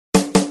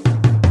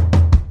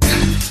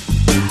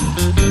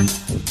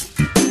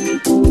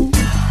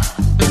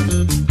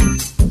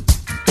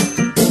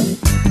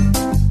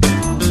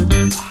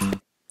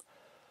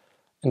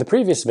the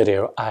previous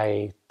video,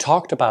 I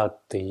talked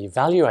about the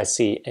value I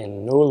see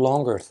in no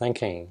longer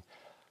thinking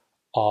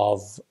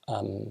of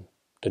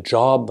the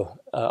job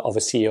of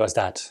a CEO as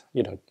that,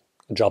 a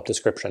job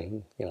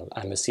description,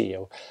 I'm a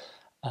CEO,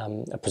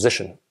 a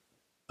position,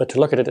 but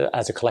to look at it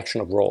as a collection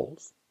of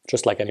roles,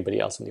 just like anybody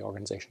else in the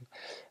organization.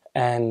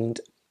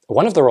 And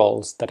one of the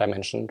roles that I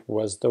mentioned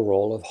was the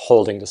role of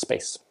holding the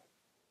space,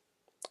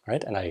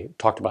 right? And I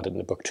talked about it in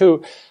the book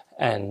too.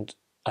 And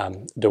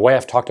the way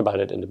I've talked about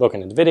it in the book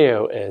and in the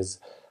video is,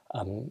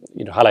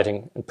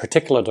 highlighting in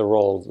particular the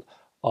role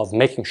of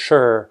making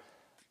sure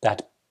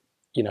that,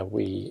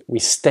 we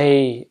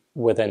stay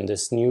within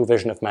this new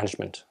vision of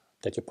management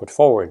that you put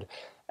forward.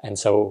 And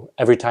so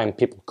every time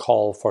people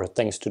call for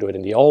things to do it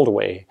in the old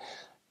way,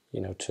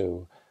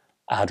 to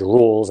add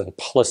rules and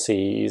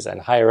policies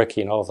and hierarchy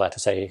and all of that,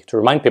 to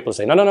remind people to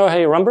say, no,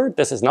 hey, remember,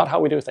 this is not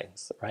how we do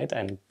things, right?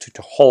 And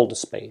to hold the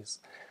space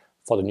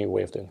for the new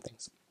way of doing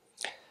things.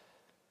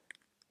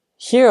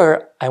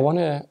 Here, I want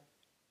to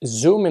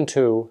zoom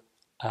into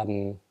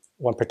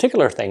one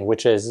particular thing,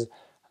 which is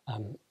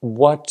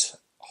what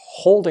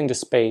holding the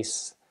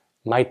space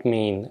might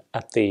mean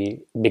at the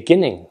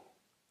beginning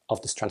of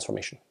this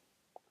transformation.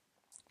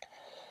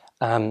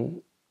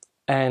 And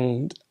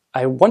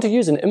I want to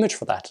use an image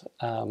for that,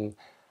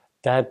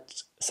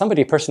 that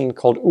a person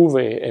called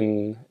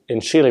Uwe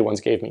in Chile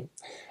once gave me.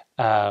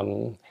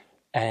 And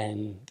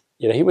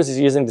he was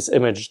using this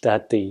image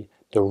that the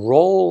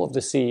role of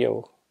the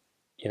CEO,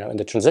 in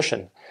the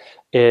transition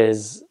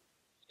is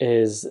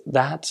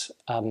that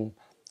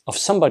of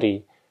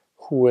somebody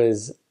who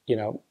is,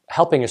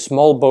 helping a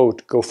small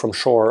boat go from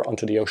shore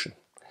onto the ocean.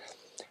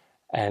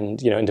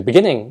 And, in the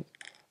beginning,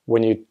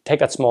 when you take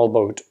that small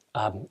boat,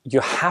 you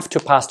have to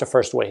pass the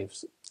first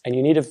waves. And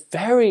you need a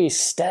very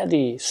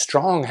steady,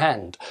 strong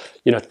hand,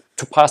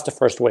 to pass the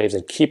first waves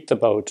and keep the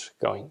boat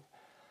going.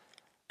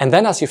 And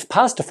then as you've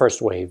passed the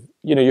first wave,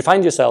 you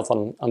find yourself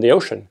on the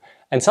ocean,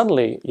 and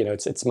suddenly,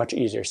 it's much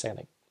easier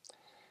sailing.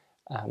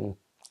 And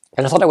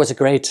I thought that was a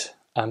great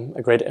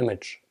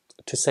image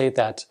to say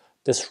that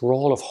this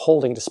role of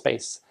holding the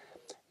space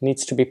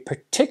needs to be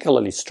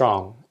particularly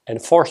strong and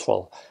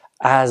forceful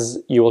as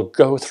you will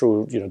go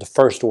through, the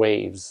first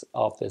waves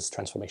of this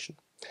transformation.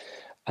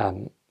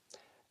 And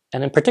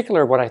in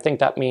particular, what I think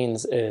that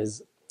means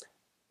is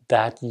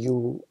that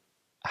you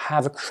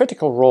have a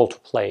critical role to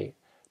play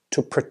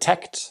to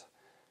protect,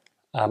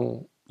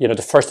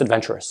 the first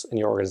adventurers in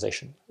your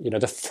organization,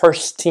 the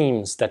first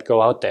teams that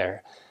go out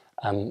there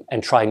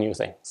and try new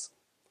things,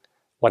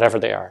 whatever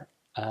they are,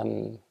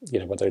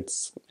 whether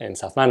it's in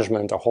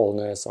self-management or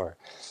wholeness or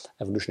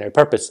evolutionary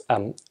purpose.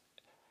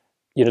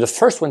 The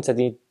first ones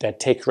that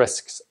take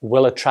risks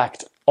will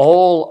attract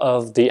all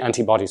of the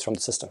antibodies from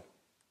the system.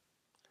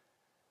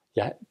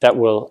 That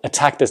will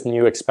attack this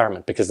new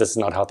experiment because this is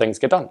not how things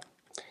get done.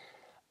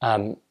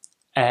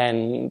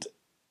 And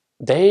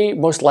they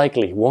most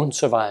likely won't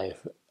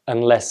survive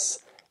unless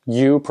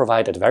you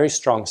provide a very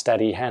strong,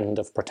 steady hand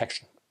of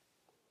protection.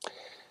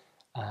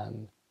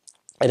 And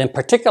in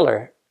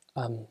particular,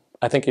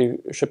 I think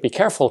you should be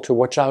careful to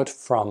watch out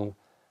from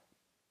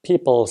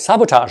people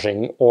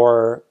sabotaging,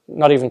 or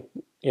not even,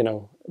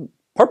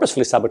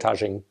 purposefully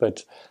sabotaging,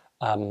 but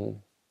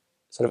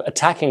sort of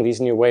attacking these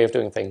new way of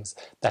doing things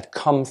that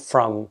come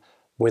from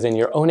within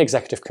your own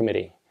executive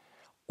committee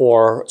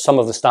or some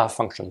of the staff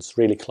functions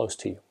really close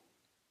to you.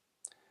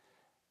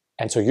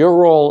 And so your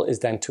role is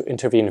then to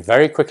intervene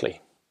very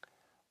quickly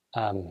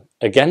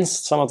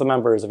against some of the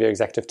members of your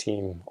executive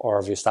team or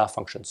of your staff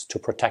functions to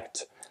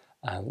protect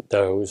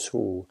those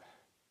who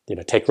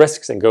take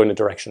risks and go in a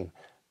direction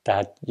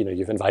that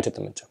you've invited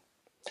them into.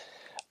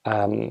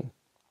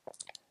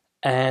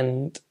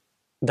 And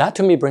that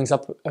to me brings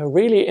up a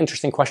really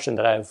interesting question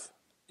that I've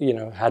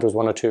had with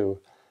one or two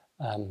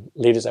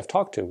leaders I've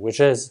talked to, which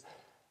is,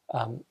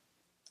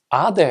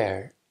 are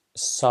there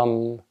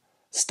some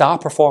star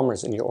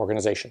performers in your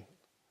organization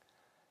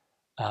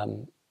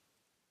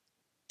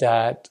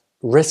that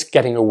risk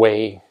getting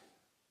away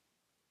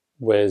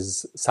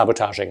with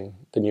sabotaging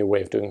the new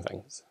way of doing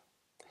things?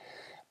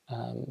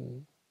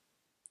 And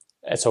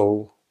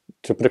so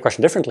to put the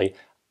question differently,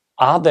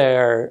 are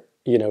there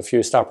a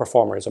few star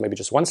performers, or maybe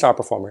just one star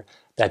performer,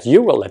 that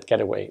you will let get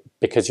away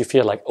because you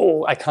feel like,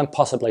 oh, I can't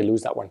possibly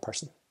lose that one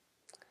person?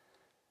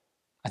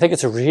 I think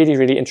it's a really,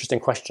 really interesting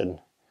question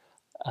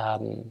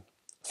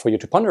for you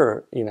to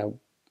ponder,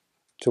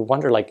 to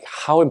wonder, like,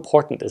 how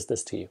important is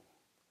this to you,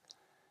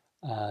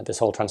 this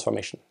whole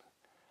transformation?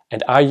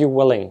 And are you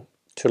willing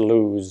to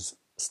lose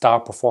star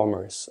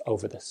performers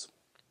over this?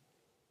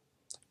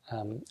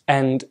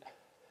 And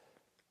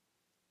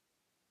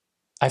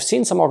I've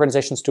seen some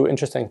organizations do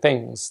interesting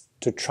things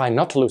to try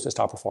not to lose the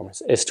star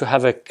performers, is to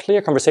have a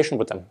clear conversation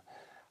with them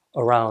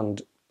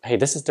around, hey,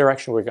 this is the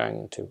direction we're going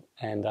into,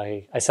 and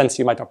I sense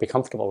you might not be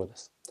comfortable with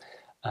this.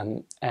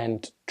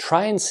 And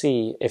try and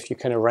see if you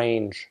can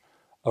arrange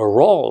a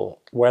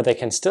role where they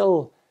can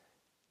still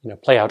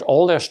play out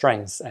all their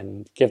strengths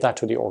and give that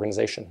to the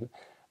organization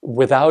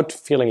without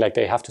feeling like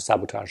they have to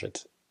sabotage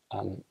it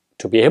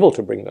to be able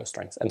to bring those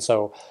strengths. And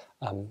so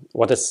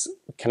what this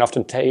can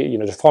often take,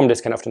 the form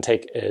this can often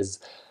take is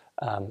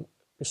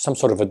some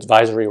sort of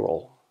advisory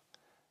role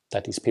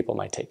that these people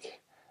might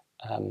take,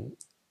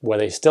 where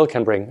they still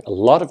can bring a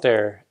lot of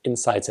their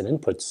insights and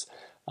inputs,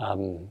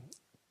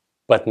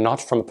 but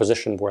not from a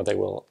position where they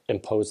will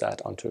impose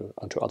that onto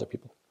other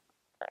people.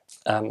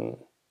 Now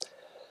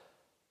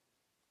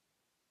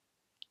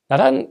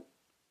then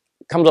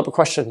comes up a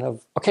question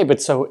of, okay,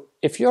 but so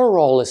if your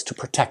role is to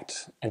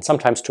protect and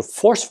sometimes to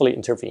forcefully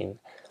intervene,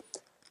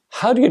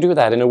 how do you do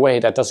that in a way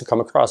that doesn't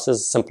come across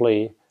as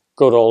simply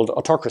good old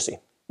autocracy?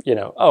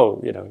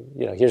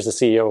 Here's the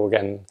CEO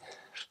again,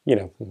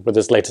 with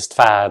his latest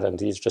fad, and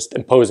he's just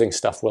imposing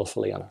stuff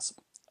willfully on us.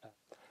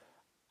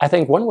 I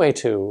think one way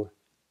to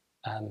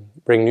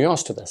bring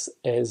nuance to this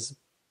is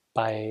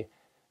by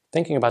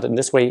thinking about it in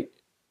this way.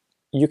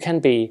 You can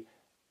be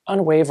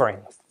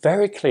unwavering,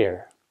 very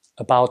clear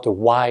about the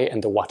why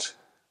and the what.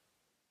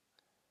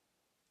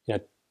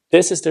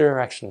 This is the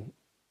direction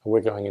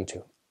we're going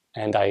into.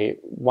 And I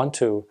want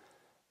to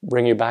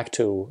bring you back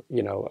to,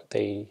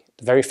 the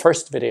very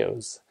first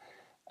videos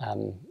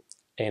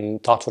in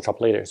Thoughtful Top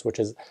Leaders, which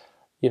is,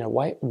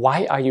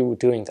 why are you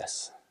doing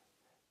this?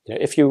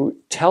 If you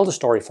tell the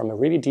story from a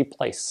really deep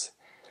place,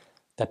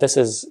 that this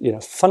is,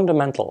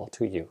 fundamental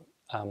to you,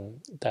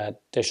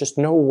 that there's just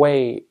no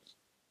way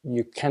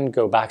you can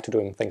go back to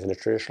doing things in a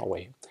traditional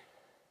way,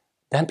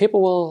 then they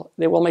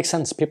will make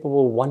sense. People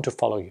will want to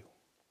follow you.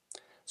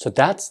 So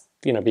that's,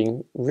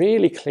 being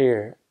really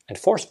clear and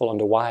forceful on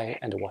the why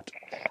and the what.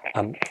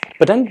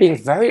 But then being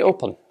very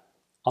open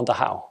on the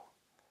how.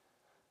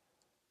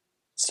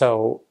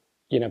 So,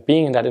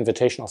 being in that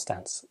invitational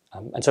stance.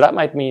 And so that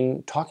might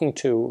mean talking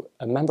to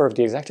a member of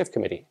the executive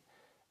committee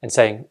and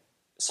saying,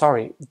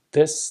 sorry,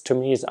 this to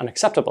me is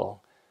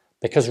unacceptable,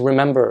 because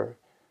remember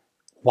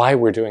why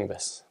we're doing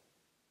this.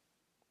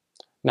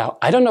 Now,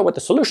 I don't know what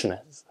the solution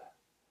is.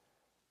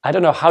 I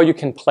don't know how you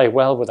can play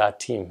well with that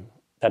team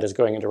that is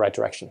going in the right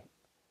direction.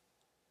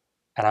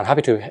 And I'm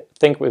happy to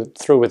think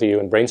through with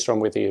you and brainstorm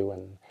with you.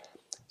 And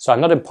so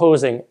I'm not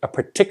imposing a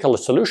particular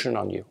solution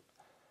on you.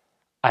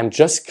 I'm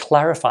just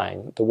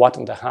clarifying the what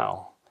and the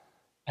how,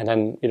 and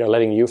then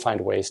letting you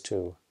find ways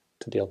to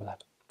deal with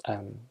that.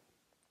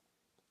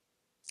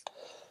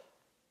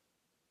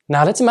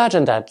 Now let's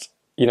imagine that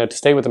to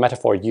stay with the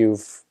metaphor,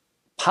 you've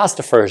passed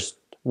the first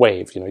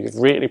wave. You've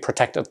really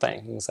protected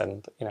things,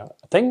 and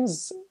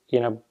things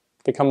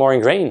become more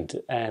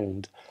ingrained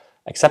and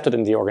accepted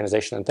in the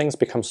organization, and things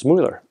become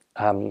smoother.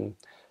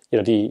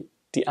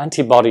 The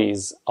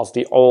antibodies of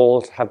the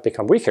old have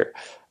become weaker,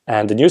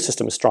 and the new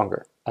system is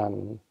stronger.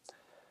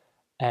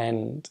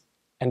 And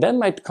then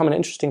might come an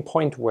interesting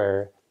point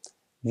where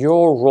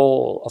your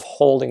role of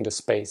holding the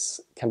space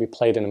can be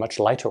played in a much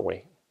lighter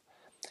way.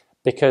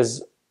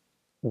 Because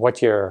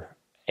what you're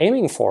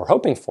aiming for,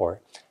 hoping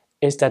for,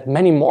 is that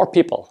many more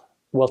people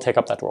will take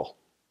up that role.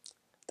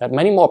 That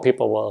many more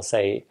people will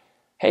say,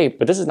 hey,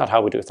 but this is not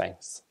how we do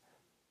things.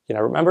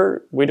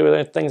 Remember, we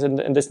do things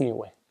in this new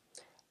way.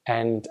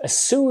 And as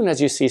soon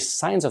as you see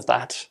signs of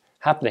that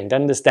happening,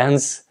 then this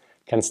dance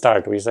can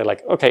start. We say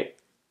like, okay,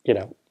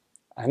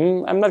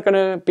 I'm not going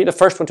to be the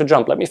first one to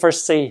jump. Let me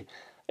first see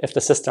if the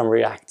system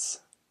reacts,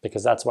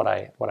 because that's what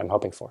I'm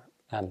hoping for.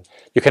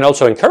 You can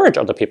also encourage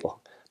other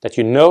people that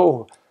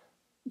feel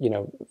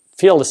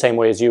the same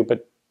way as you,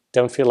 but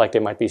don't feel like they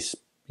might be,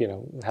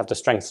 have the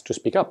strength to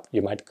speak up.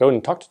 You might go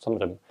and talk to some of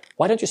them.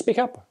 Why don't you speak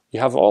up?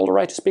 You have all the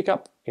right to speak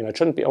up. It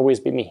shouldn't always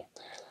be me.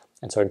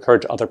 And so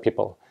encourage other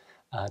people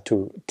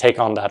to take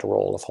on that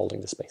role of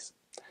holding the space.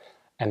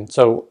 And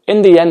so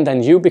in the end,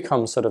 then you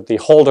become sort of the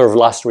holder of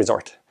last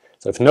resort.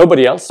 So if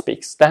nobody else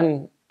speaks,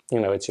 then,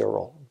 it's your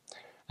role.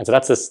 And so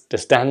that's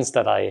this dance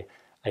that I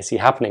see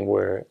happening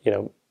where,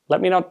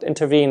 let me not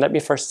intervene. Let me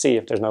first see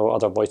if there's no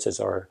other voices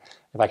or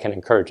if I can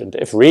encourage. And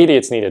if really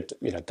it's needed,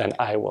 then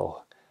I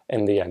will,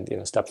 in the end,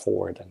 step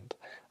forward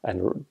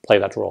and play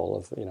that role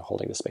of,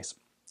 holding the space.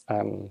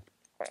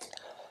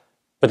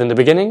 But in the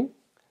beginning,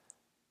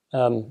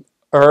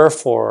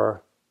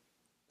 for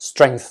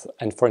strength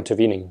and for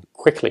intervening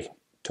quickly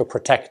to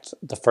protect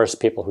the first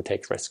people who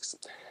take risks.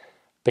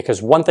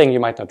 Because one thing you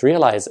might not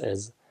realize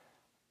is,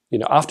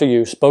 after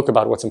you spoke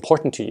about what's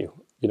important to you,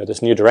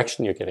 this new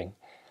direction you're giving,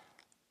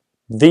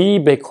 the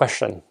big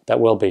question that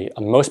will be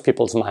on most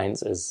people's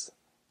minds is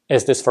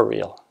this for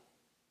real?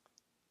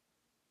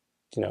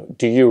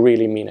 Do you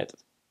really mean it?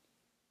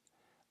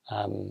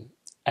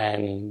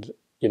 And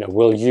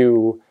will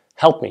you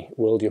help me?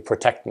 Will you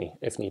protect me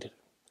if needed?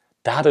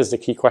 That is the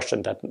key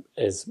question that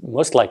is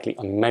most likely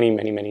on many,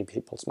 many, many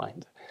people's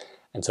mind.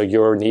 And so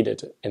you're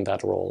needed in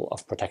that role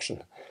of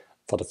protection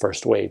for the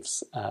first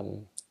waves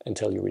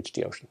until you reach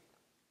the ocean.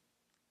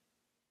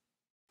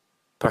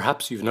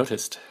 Perhaps you've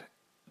noticed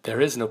there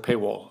is no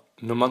paywall,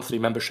 no monthly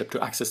membership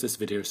to access this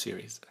video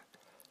series.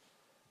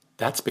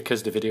 That's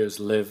because the videos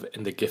live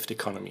in the gift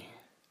economy.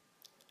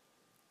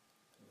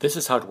 This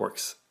is how it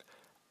works.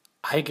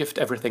 I gift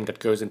everything that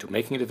goes into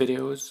making the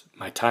videos,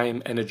 my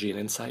time, energy, and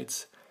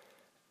insights,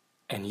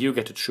 and you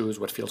get to choose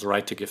what feels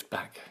right to gift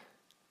back.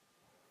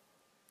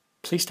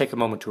 please take a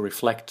moment to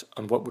reflect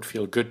on what would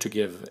feel good to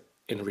give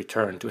in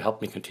return to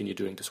help me continue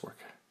doing this work.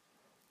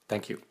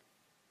 Thank you.